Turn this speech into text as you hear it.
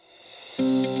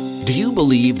you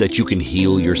believe that you can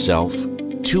heal yourself?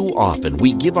 Too often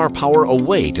we give our power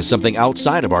away to something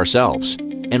outside of ourselves,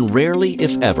 and rarely,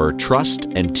 if ever, trust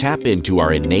and tap into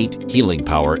our innate healing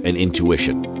power and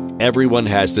intuition. Everyone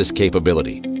has this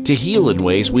capability to heal in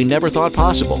ways we never thought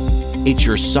possible. It's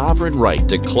your sovereign right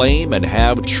to claim and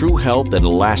have true health and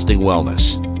lasting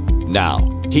wellness.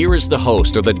 Now, here is the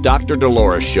host of the Dr.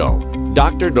 Dolores Show,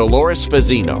 Dr. Dolores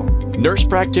Fazzino, nurse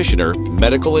practitioner,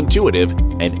 medical intuitive,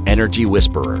 and energy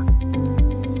whisperer.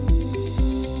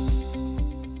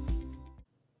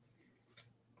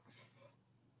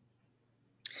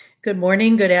 Good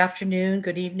morning, good afternoon,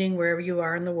 good evening, wherever you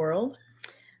are in the world.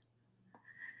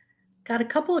 Got a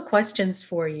couple of questions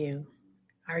for you.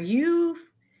 Are you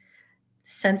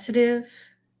sensitive?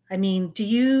 Do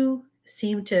you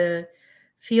seem to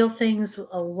feel things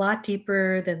a lot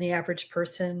deeper than the average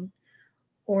person?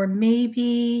 Or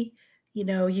maybe,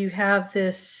 you have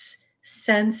this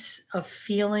sense of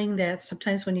feeling that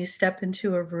sometimes when you step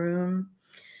into a room,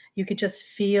 you could just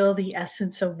feel the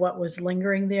essence of what was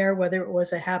lingering there, whether it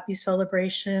was a happy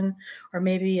celebration or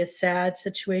maybe a sad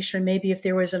situation, or maybe if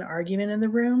there was an argument in the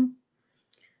room.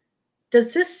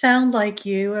 Does this sound like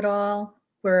you at all,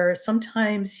 where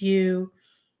sometimes you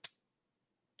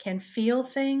can feel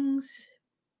things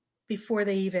before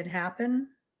they even happen?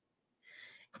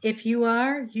 If you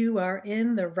are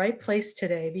in the right place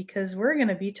today, because we're going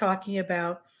to be talking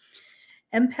about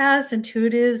empaths,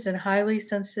 intuitives, and highly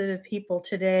sensitive people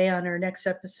today on our next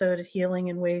episode of Healing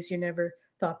in Ways You Never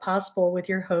Thought Possible with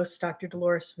your host, Dr.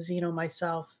 Dolores Fazzino,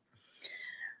 myself.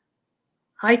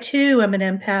 I too am an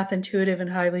empath, intuitive, and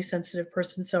highly sensitive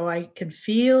person, so I can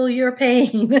feel your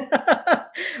pain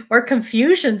or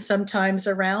confusion sometimes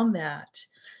around that.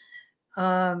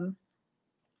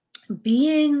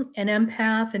 Being an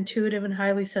empath, intuitive, and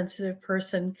highly sensitive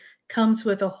person comes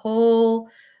with a whole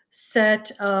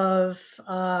set of,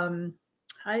 how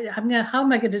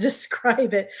am I going to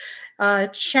describe it?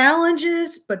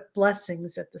 Challenges, but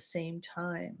blessings at the same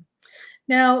time.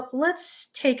 Now, let's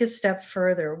take a step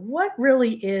further. What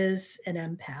really is an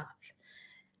empath?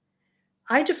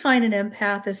 I define an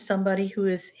empath as somebody who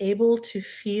is able to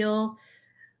feel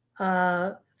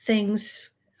things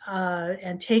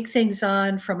and take things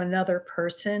on from another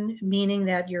person, meaning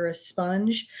that you're a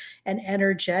sponge and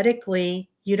energetically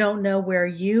you don't know where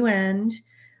you end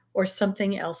or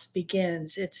something else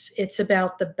begins. It's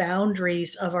about the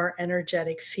boundaries of our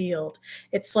energetic field.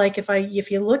 It's like if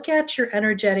you look at your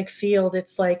energetic field,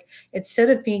 it's like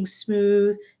instead of being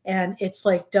smooth and it's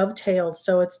like dovetailed.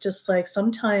 So it's just like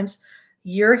sometimes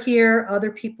you're here,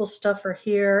 other people's stuff are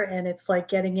here, and it's like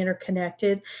getting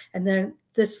interconnected. And then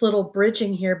this little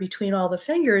bridging here between all the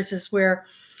fingers is where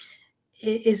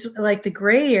it is like the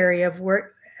gray area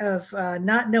of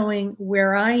not knowing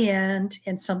where I end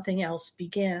and something else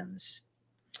begins.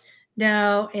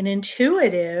 Now, an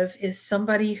intuitive is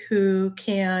somebody who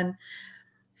can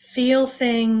feel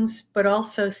things, but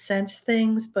also sense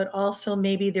things, but also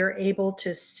maybe they're able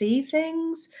to see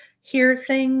things, hear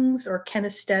things, or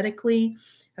kinesthetically,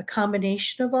 a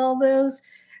combination of all those,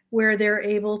 where they're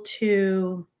able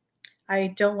to, I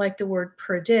don't like the word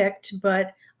predict,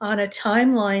 but on a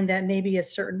timeline that maybe a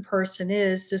certain person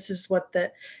is, this is what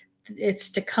it's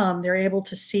to come. They're able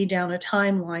to see down a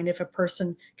timeline if a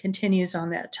person continues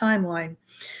on that timeline.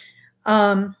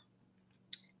 They're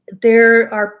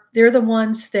the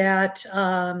ones that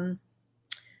are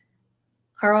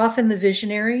often the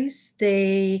visionaries.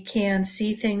 They can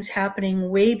see things happening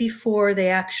way before they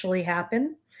actually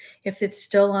happen, if it's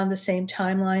still on the same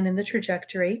timeline in the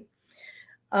trajectory.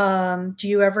 Do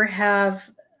you ever have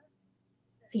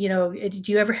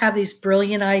these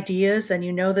brilliant ideas and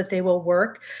you know that they will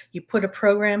work? You put a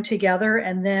program together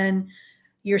and then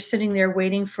you're sitting there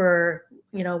waiting for,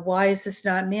 why is this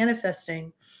not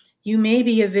manifesting? You may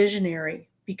be a visionary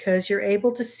because you're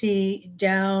able to see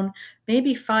down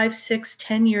maybe 5, 6,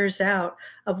 10 years out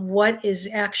of what is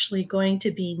actually going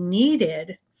to be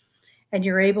needed, and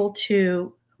you're able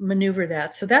to maneuver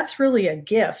that. So that's really a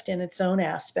gift in its own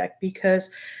aspect,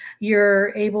 because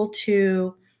you're able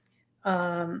to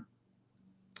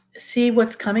see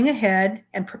what's coming ahead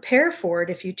and prepare for it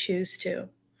if you choose to.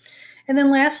 And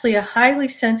then lastly, a highly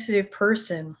sensitive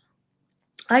person.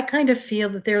 I kind of feel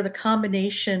that they're the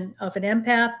combination of an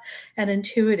empath and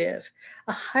intuitive.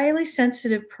 A highly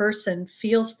sensitive person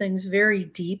feels things very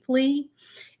deeply,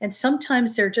 and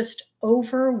sometimes they're just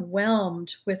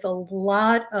overwhelmed with a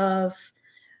lot of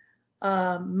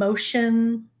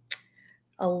motion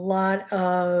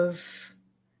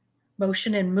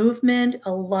and movement,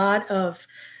 a lot of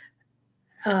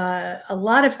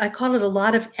I call it a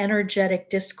lot of energetic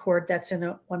discord that's in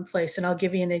one place. And I'll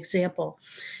give you an example.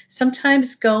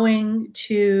 Sometimes going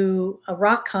to a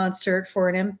rock concert for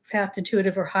an empath,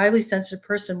 intuitive, or highly sensitive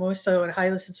person, more so a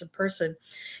highly sensitive person,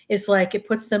 is like it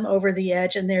puts them over the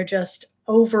edge and they're just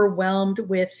overwhelmed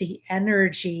with the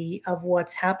energy of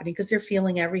what's happening because they're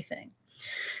feeling everything.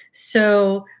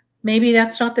 So maybe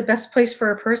that's not the best place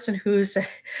for a person who's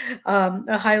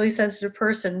a highly sensitive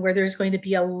person, where there's going to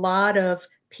be a lot of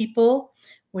people.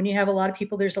 When you have a lot of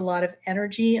people, there's a lot of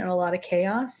energy and a lot of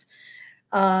chaos.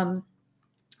 Um,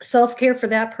 Self care for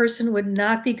that person would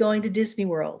not be going to Disney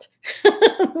World.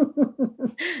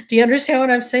 Do you understand what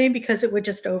I'm saying? Because it would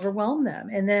just overwhelm them.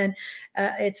 And then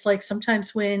it's like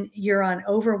sometimes when you're on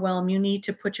overwhelm, you need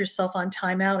to put yourself on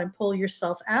timeout and pull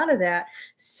yourself out of that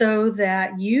so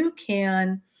that you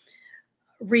can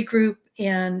regroup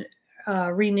and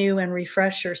renew and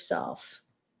refresh yourself.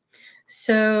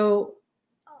 So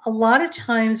a lot of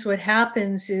times what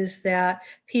happens is that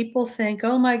people think,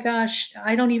 oh my gosh,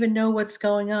 I don't even know what's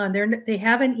going on. They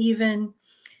haven't even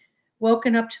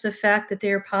woken up to the fact that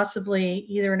they're possibly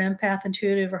either an empath,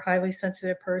 intuitive, or highly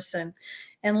sensitive person.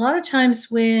 And a lot of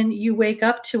times when you wake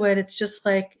up to it, it's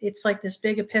like this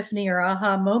big epiphany or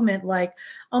aha moment, like,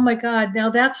 oh my God,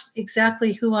 now that's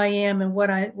exactly who I am and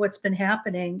what's been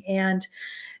happening. And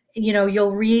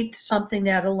you'll read something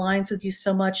that aligns with you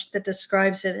so much that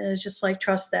describes it, and it's just like,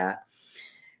 trust that.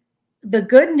 The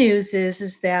good news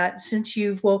is that since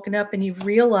you've woken up and you've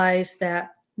realized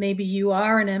that maybe you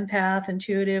are an empath,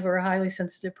 intuitive, or a highly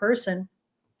sensitive person,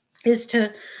 is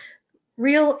to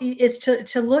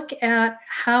look at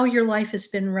how your life has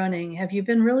been running. Have you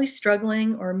been really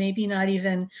struggling, or maybe not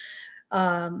even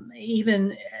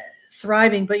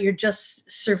thriving, but you're just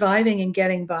surviving and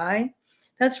getting by?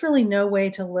 That's really no way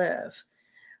to live.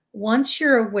 Once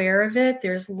you're aware of it,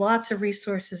 there's lots of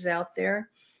resources out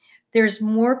there. There's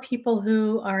more people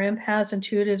who are empaths,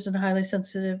 intuitives, and highly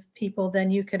sensitive people than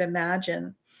you could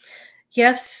imagine.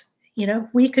 Yes,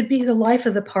 we could be the life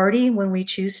of the party when we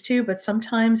choose to, but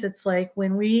sometimes it's like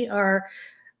when we are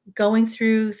going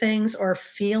through things or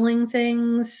feeling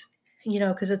things,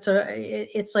 because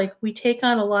it's like we take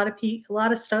on a lot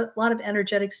of stuff, a lot of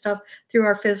energetic stuff through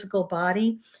our physical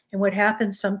body. And what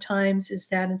happens sometimes is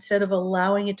that instead of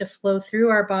allowing it to flow through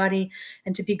our body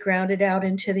and to be grounded out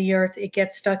into the earth, it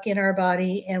gets stuck in our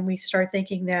body, and we start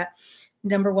thinking that,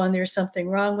 number one, there's something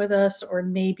wrong with us, or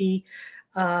maybe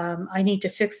I need to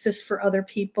fix this for other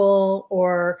people,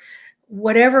 or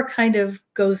whatever kind of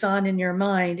goes on in your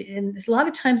mind. And a lot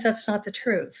of times that's not the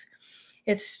truth.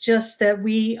 It's just that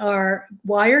we are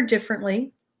wired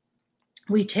differently.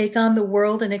 We take on the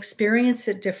world and experience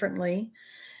it differently.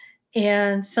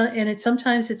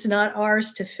 Sometimes it's not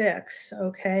ours to fix.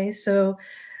 Okay. So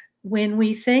when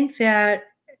we think that,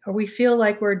 or we feel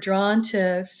like we're drawn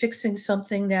to fixing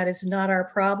something that is not our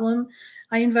problem,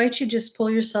 I invite you to just pull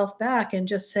yourself back and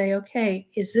just say, okay,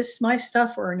 is this my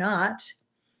stuff or not?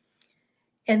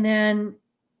 And then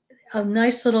a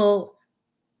nice little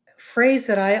phrase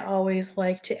that I always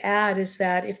like to add is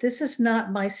that if this is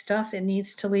not my stuff, it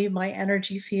needs to leave my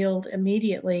energy field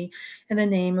immediately in the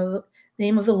name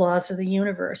of the laws of the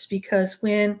universe. Because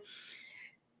when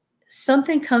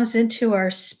something comes into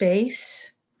our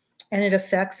space and it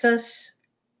affects us,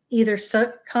 either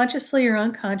subconsciously or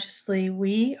unconsciously,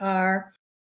 we are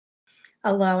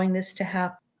allowing this to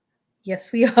happen.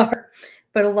 Yes, we are.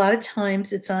 But a lot of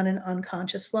times it's on an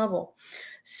unconscious level.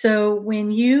 So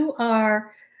when you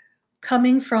are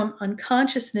coming from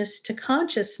unconsciousness to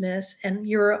consciousness, and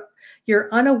you're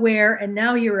unaware and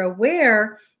now you're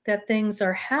aware that things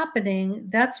are happening,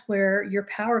 that's where your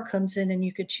power comes in and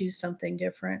you could choose something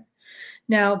different.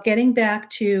 Now, getting back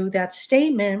to that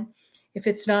statement, if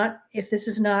this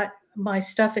is not my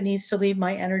stuff, it needs to leave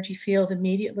my energy field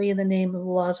immediately in the name of the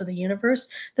laws of the universe.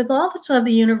 The laws of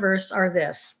the universe are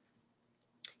this: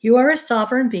 you are a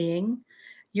sovereign being.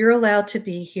 You're allowed to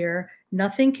be here.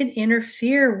 Nothing can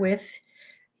interfere with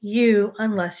you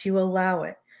unless you allow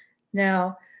it.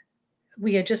 Now,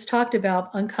 we had just talked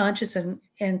about unconscious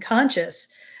and conscious.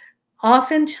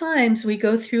 Oftentimes, we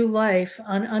go through life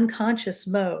on unconscious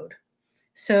mode.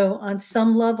 So, on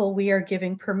some level, we are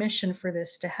giving permission for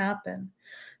this to happen.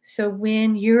 So,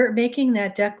 when you're making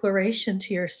that declaration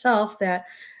to yourself that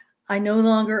I no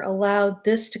longer allow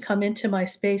this to come into my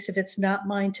space if it's not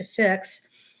mine to fix,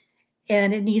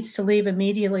 and it needs to leave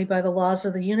immediately by the laws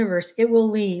of the universe, it will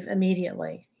leave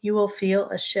immediately. You will feel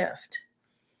a shift.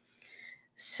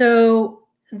 So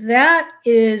that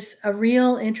is a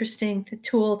real interesting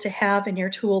tool to have in your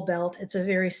tool belt. It's a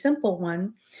very simple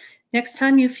one. Next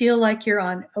time you feel like you're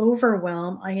on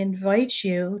overwhelm, I invite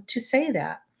you to say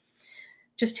that.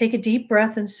 just take a deep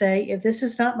breath and say, if this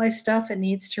is not my stuff, it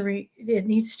needs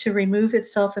to remove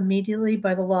itself immediately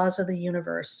by the laws of the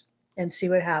universe, and see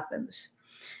what happens.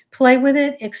 Play with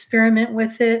it, experiment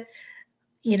with it,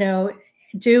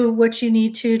 do what you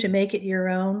need to make it your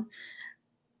own.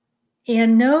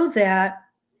 And know that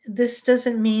this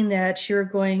doesn't mean that you're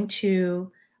going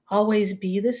to always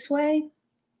be this way.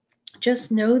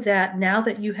 Just know that now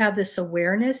that you have this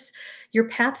awareness, your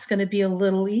path's going to be a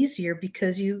little easier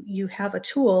because you have a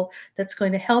tool that's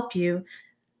going to help you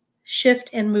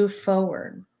shift and move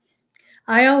forward.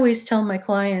 I always tell my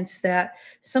clients that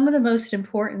some of the most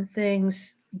important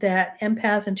things that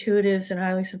empaths, intuitives, and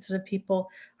highly sensitive people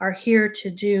are here to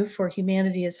do for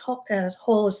humanity as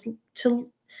whole is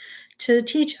to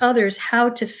teach others how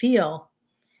to feel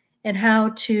and how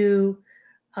to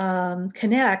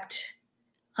connect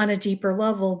on a deeper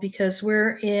level, because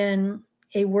we're in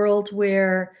a world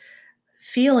where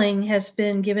feeling has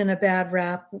been given a bad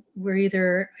rap. We're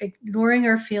either ignoring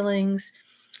our feelings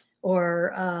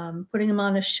or putting them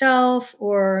on a shelf,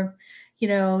 or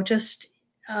just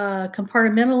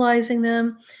compartmentalizing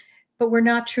them, but we're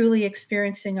not truly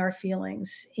experiencing our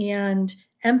feelings. And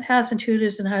empaths,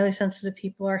 intuitives, and highly sensitive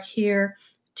people are here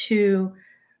to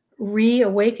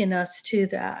reawaken us to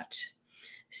that.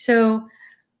 So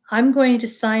I'm going to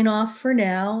sign off for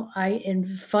now. I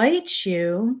invite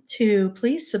you to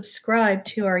please subscribe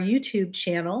to our YouTube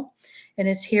channel, and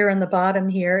it's here on the bottom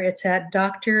here. It's at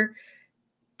Dr.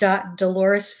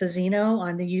 Dolores Fazzino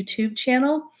on the YouTube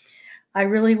channel. I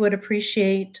really would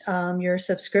appreciate your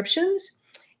subscriptions.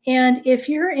 And if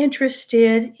you're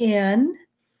interested in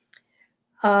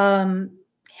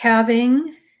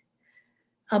having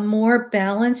a more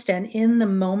balanced and in the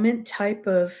moment type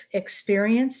of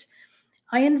experience,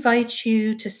 I invite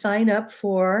you to sign up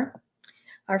for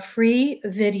our free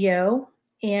video,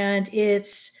 and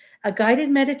it's a guided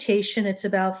meditation. It's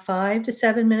about 5 to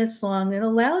 7 minutes long. It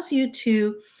allows you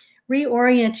to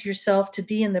reorient yourself to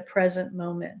be in the present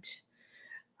moment.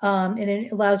 And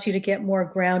it allows you to get more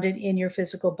grounded in your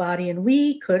physical body. And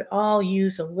we could all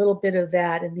use a little bit of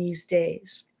that in these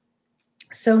days.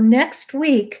 So next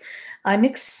week, I'm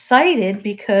excited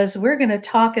because we're going to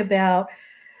talk about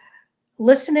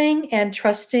listening and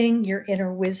trusting your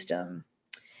inner wisdom.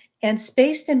 And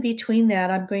spaced in between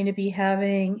that, I'm going to be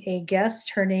having a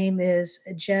guest. Her name is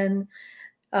Jen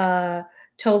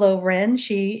Tolo Wren.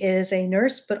 She is a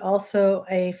nurse, but also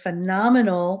a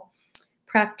phenomenal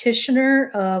practitioner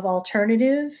of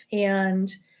alternative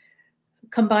and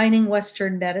combining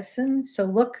Western medicine. So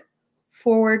look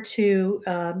forward to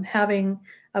having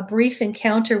a brief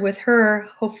encounter with her,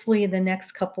 hopefully in the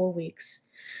next couple of weeks.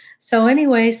 So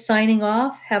anyway, signing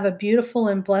off. Have a beautiful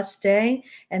and blessed day,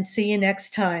 and see you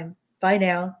next time. Bye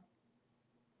now.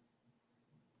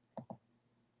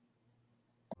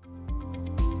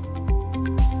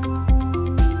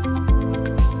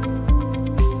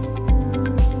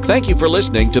 Thank you for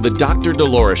listening to the Dr.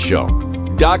 Dolores Show.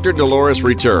 Dr. Dolores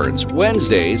returns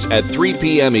Wednesdays at 3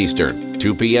 p.m. Eastern,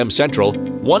 2 p.m. Central,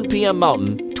 1 p.m.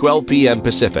 Mountain, 12 p.m.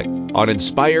 Pacific on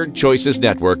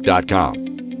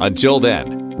InspiredChoicesNetwork.com. Until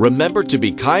then, remember to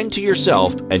be kind to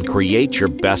yourself and create your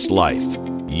best life.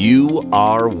 You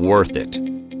are worth it.